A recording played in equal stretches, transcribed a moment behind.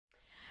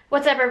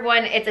What's up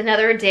everyone? It's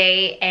another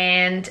day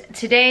and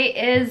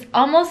today is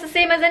almost the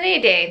same as any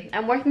day.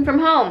 I'm working from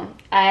home.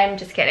 I'm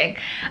just kidding.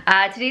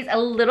 Today's a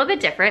little bit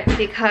different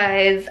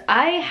because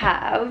I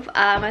have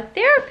a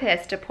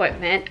therapist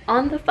appointment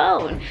on the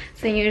phone.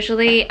 So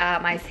usually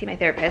I see my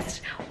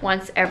therapist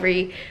once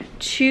every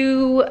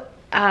 2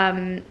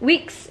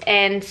 weeks,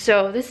 and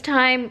so this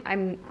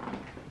time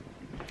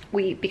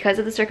because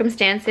of the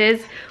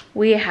circumstances,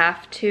 we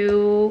have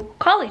to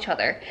call each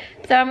other.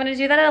 So I'm gonna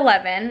do that at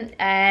 11,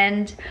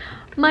 and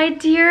my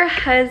dear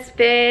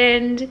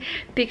husband,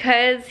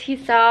 because he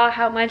saw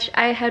how much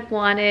I had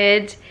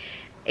wanted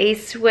a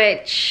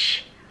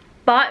Switch,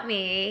 bought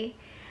me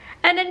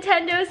a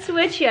Nintendo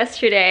Switch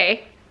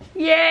yesterday.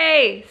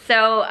 Yay!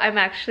 So I'm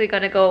actually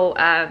gonna go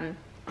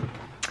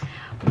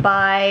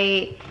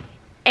buy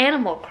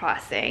Animal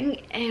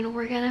Crossing, and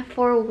we're gonna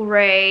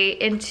foray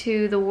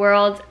into the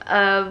world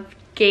of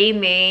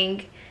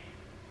gaming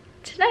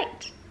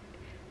tonight.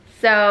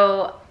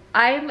 So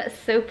I'm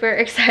super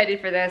excited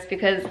for this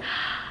because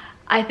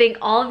I think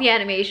all of the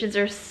animations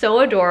are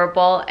so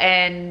adorable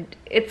and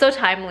it's so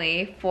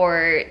timely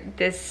for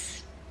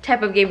this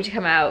type of game to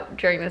come out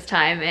during this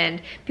time,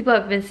 and people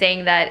have been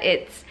saying that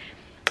it's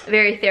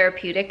very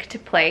therapeutic to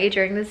play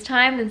during this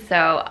time, and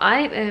so I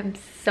am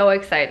so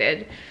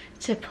excited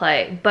to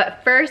play.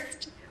 But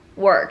first,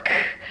 work.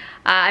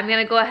 I'm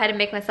gonna go ahead and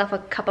make myself a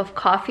cup of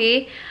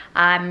coffee.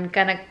 I'm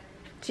gonna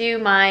do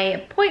my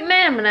appointment,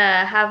 I'm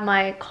gonna have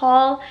my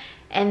call,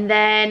 and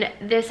then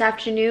this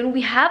afternoon we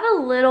have a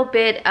little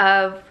bit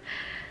of,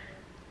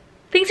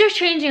 things are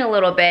changing a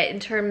little bit in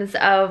terms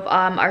of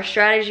our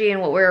strategy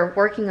and what we're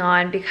working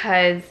on,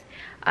 because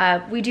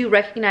we do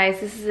recognize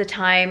this is a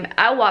time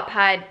at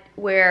Wattpad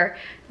where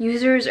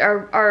users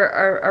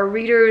our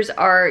readers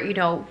are, you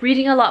know,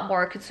 reading a lot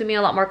more, consuming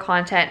a lot more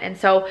content, and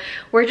so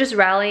we're just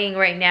rallying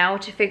right now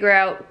to figure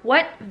out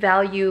what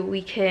value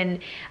we can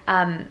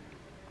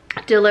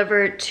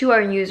deliver to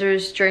our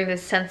users during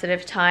this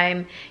sensitive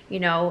time, you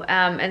know,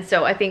 and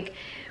so I think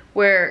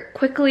we're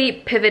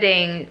quickly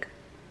pivoting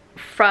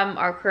from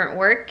our current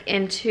work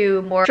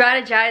into more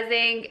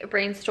strategizing,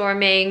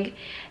 brainstorming,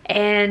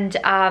 and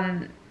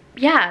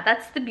yeah,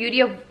 that's the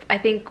beauty of, I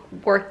think,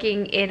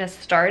 working in a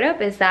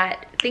startup, is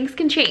that things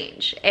can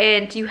change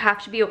and you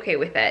have to be okay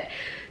with it.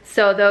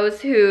 So those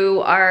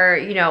who are,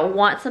 you know,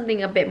 want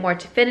something a bit more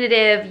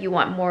definitive, you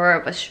want more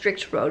of a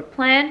strict road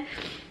plan,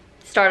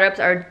 startups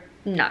are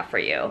not for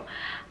you.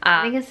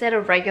 I think instead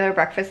of regular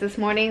breakfast this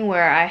morning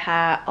where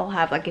I'll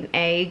have like an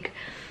egg,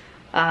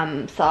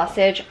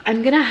 sausage,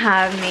 I'm gonna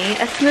have me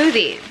a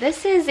smoothie.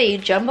 This is a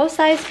jumbo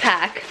size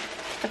pack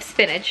of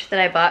spinach that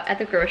I bought at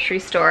the grocery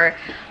store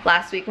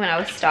last week when I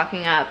was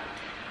stocking up.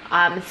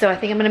 So I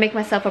think I'm gonna make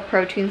myself a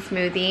protein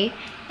smoothie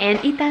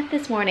and eat that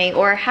this morning,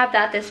 or have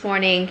that this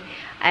morning,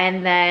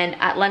 and then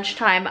at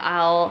lunchtime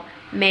I'll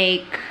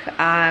make,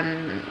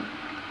 I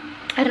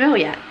don't know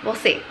yet, we'll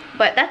see.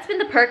 But that's been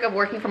the perk of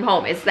working from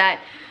home, is that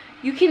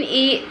you can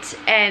eat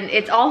and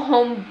it's all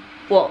home,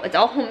 well, it's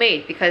all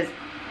homemade, because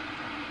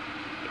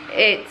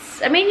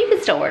it's, I mean, you can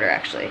still order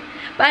actually,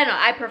 but I don't know,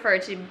 I prefer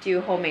to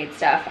do homemade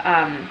stuff.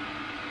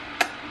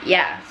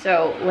 Yeah,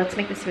 so let's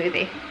make the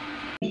smoothie.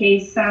 In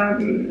case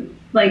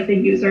like the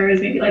user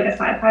is maybe like a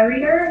sci-fi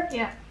reader,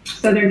 yeah,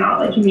 so they're not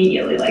like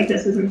immediately like,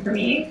 this isn't for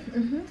me.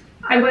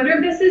 I wonder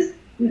if this is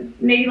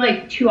maybe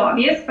like too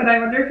obvious, but I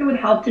wonder if it would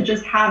help to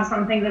just have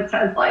something that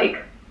says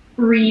like,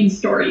 read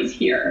stories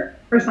here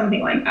or something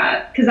like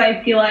that, because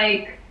I feel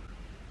like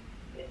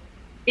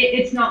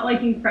it's not like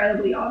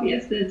incredibly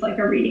obvious that it's like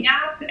a reading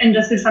app, and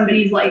just if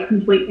somebody's like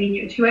completely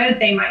new to it,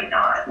 they might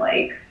not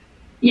like,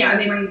 yeah,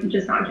 they might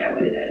just not get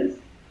what it is.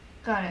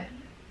 Got it.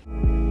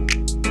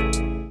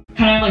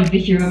 Kind of like the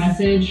hero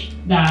message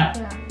that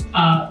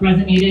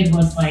resonated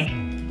was like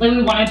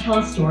we want to tell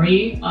a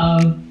story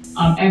of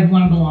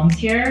everyone belongs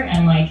here,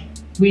 and like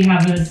we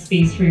have a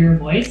space for your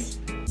voice.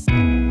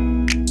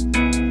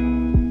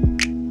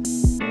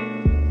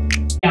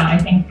 Yeah, I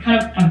think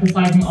kind of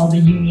emphasizing all the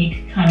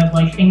unique kind of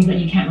like things that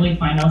you can't really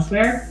find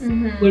elsewhere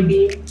would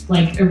be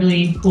like a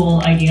really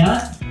cool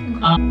idea.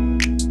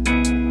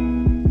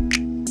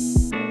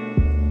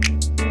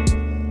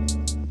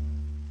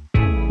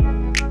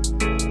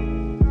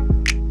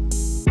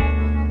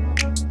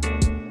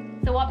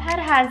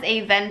 Has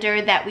a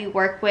vendor that we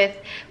work with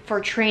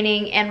for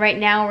training, and right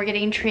now we're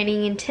getting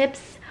training and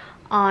tips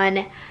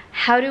on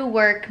how to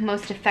work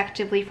most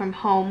effectively from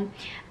home.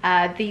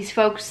 These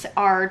folks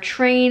are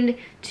trained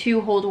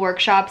to hold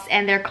workshops,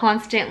 and they're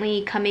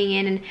constantly coming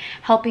in and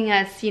helping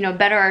us, you know,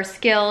 better our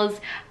skills,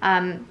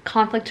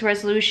 conflict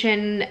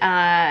resolution,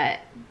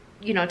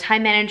 you know,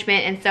 time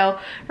management. And so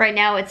right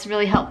now it's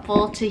really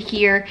helpful to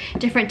hear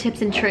different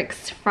tips and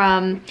tricks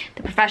from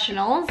the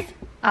professionals.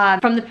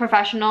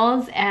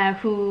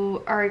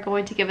 Who are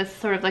going to give us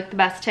sort of like the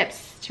best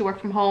tips to work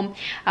from home.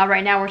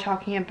 Right now we're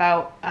talking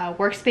about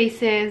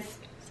workspaces,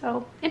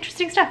 so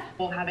interesting stuff.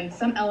 Well, having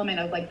some element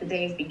of like the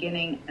day's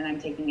beginning and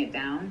I'm taking it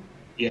down.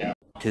 Yeah.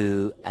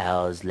 2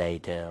 hours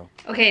later.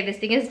 Okay, this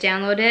thing is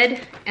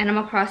downloaded.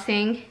 Animal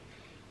Crossing,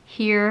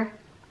 here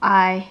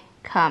I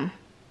come.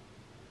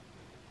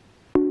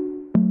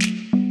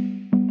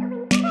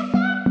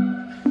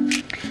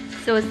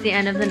 So it's the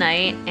end of the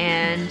night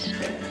and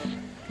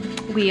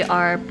we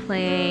are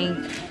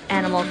playing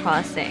Animal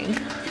Crossing.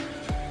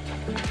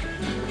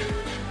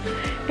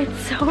 It's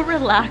so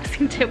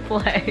relaxing to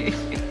play.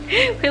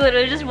 We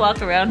literally just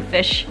walk around,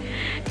 fish,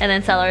 and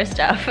then sell our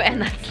stuff,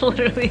 and that's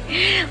literally,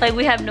 like,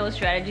 we have no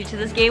strategy to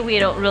this game. We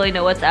don't really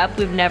know what's up.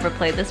 We've never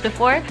played this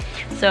before.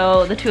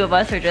 So the two of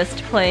us are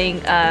just playing,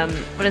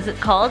 what is it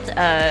called?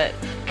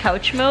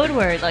 Couch mode,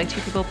 where like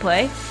 2 people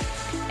play.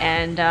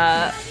 And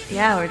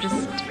yeah, we're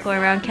just going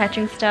around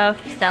catching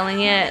stuff,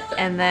 selling it,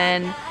 and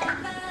then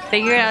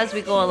figuring it out as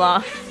we go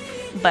along.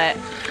 But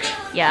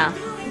yeah,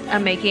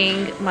 I'm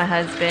making my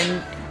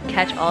husband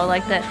catch all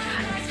like the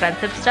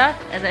expensive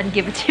stuff and then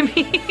give it to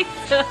me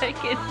so I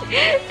can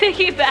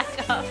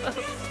piggyback off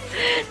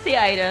of the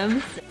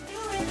items.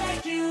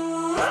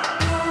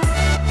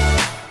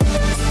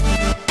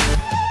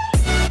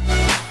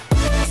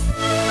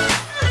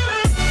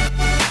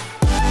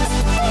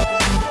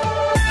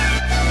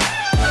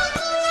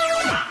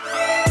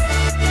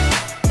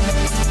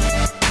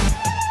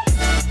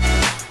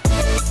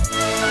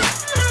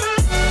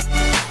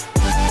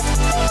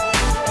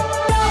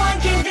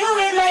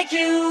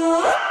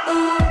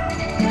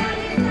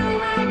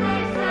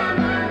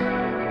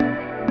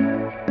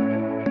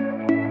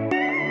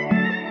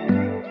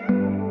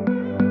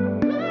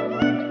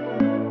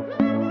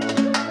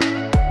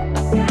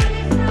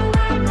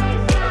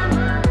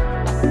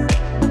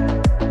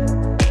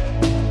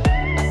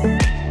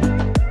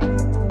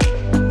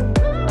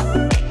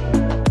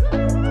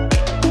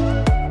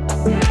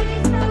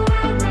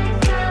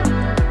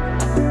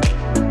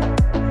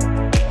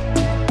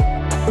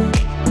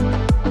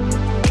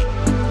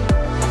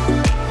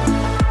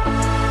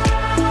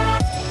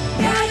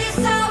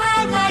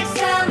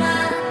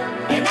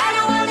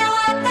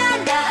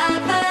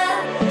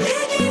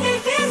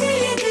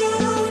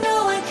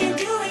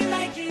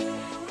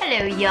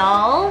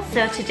 Y'all,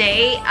 so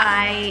today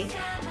I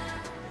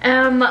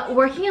am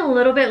working a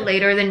little bit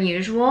later than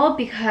usual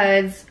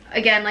because,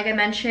 again, like I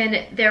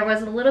mentioned, there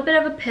was a little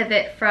bit of a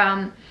pivot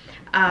from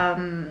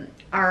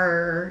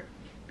our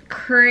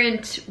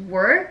current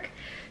work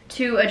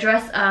to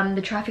address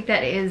the traffic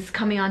that is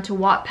coming onto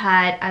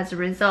Wattpad as a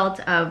result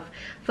of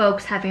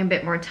folks having a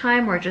bit more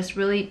time or just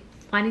really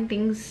finding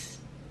things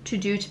to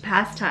do to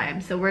pass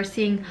time. So we're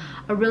seeing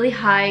a really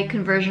high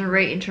conversion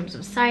rate in terms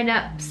of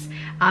signups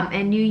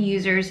and new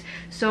users.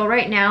 So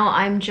right now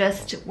I'm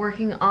just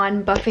working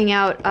on buffing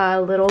out a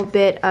little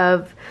bit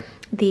of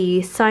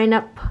the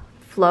sign-up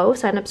flow,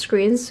 sign-up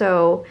screen.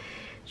 So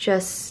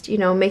just, you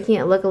know, making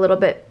it look a little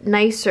bit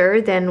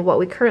nicer than what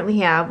we currently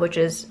have, which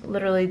is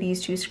literally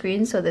these 2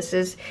 screens. So this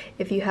is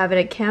if you have an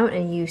account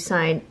and you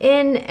sign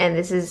in, and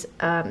this is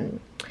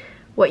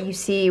what you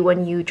see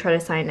when you try to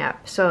sign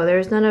up. So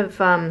there's none of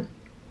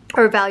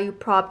our value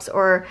props,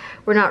 or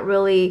we're not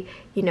really,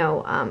 you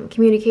know,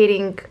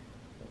 communicating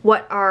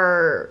what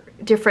our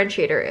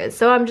differentiator is.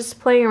 So I'm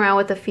just playing around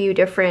with a few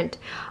different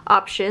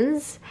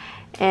options.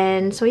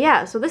 And so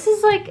yeah, so this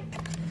is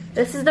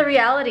the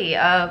reality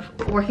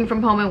of working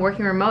from home and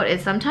working remote,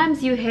 is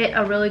sometimes you hit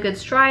a really good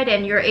stride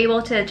and you're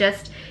able to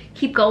just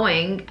keep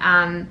going,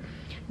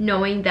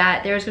 knowing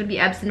that there's going to be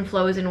ebbs and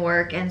flows in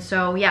work. And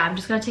so yeah, I'm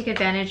just going to take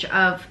advantage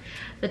of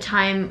the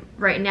time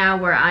right now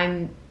where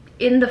I'm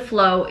in the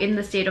flow, in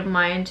the state of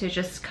mind to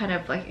just kind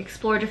of like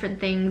explore different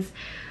things.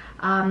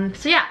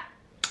 So yeah,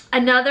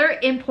 another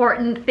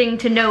important thing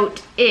to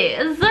note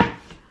is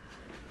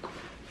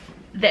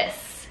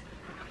this.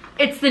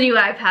 It's the new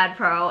iPad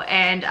Pro,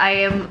 and I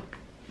am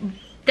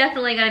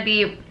definitely going to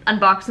be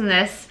unboxing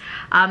this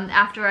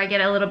after I get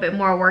a little bit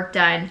more work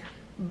done.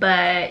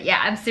 But yeah,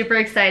 I'm super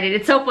excited.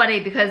 It's so funny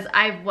because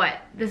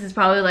this is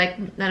probably like,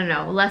 I don't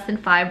know, less than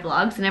 5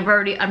 vlogs, and I've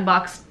already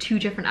unboxed 2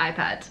 different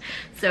iPads.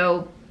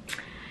 So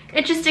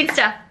interesting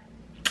stuff.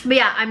 But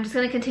yeah, I'm just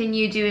gonna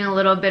continue doing a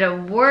little bit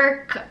of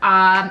work.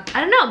 I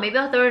don't know, maybe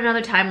I'll throw in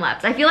another time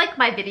lapse. I feel like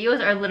my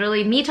videos are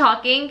literally me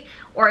talking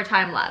or a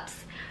time lapse.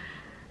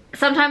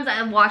 Sometimes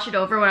I watch it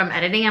over when I'm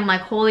editing. I'm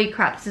like, holy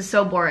crap, this is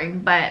so boring.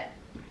 But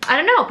I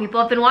don't know, people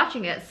have been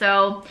watching it.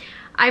 So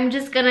I'm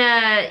just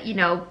gonna, you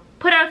know,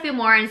 put out a few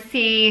more and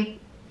see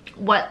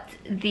what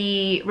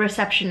the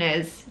reception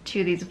is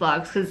to these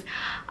vlogs, because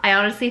I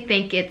honestly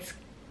think it's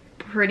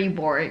pretty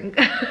boring.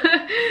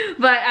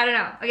 But I don't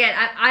know, again,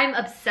 I'm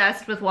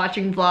obsessed with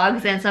watching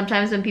vlogs, and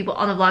sometimes when people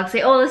on the vlog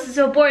say, oh, this is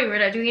so boring, we're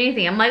not doing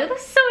anything, I'm like,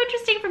 this is so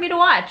interesting for me to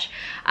watch.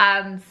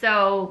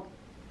 So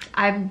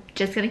I'm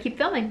just gonna keep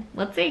filming.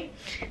 Let's see.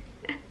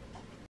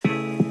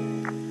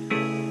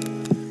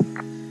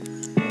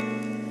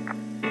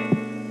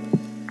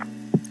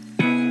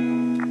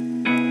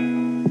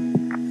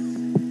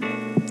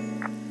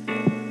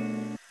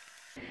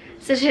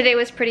 So today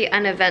was pretty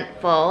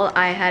uneventful.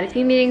 I had a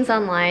few meetings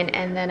online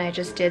and then I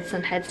just did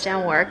some heads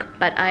down work,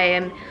 but I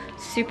am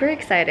super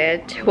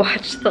excited to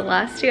watch the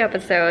last 2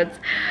 episodes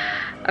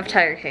of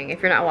Tiger King.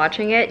 If you're not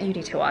watching it, you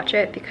need to watch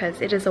it because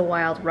it is a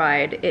wild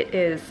ride. It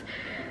is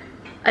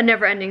a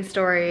never-ending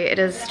story. It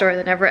is a story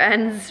that never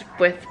ends,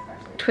 with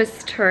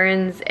twists,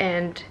 turns,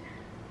 and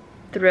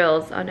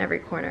thrills on every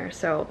corner.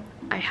 So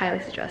I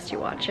highly suggest you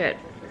watch it.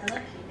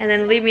 And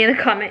then leave me a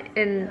comment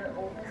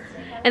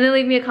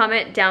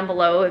down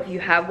below if you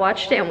have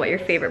watched it and what your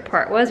favorite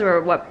part was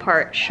or what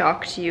part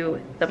shocked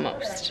you the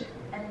most.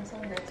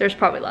 There's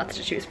probably lots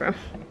to choose from.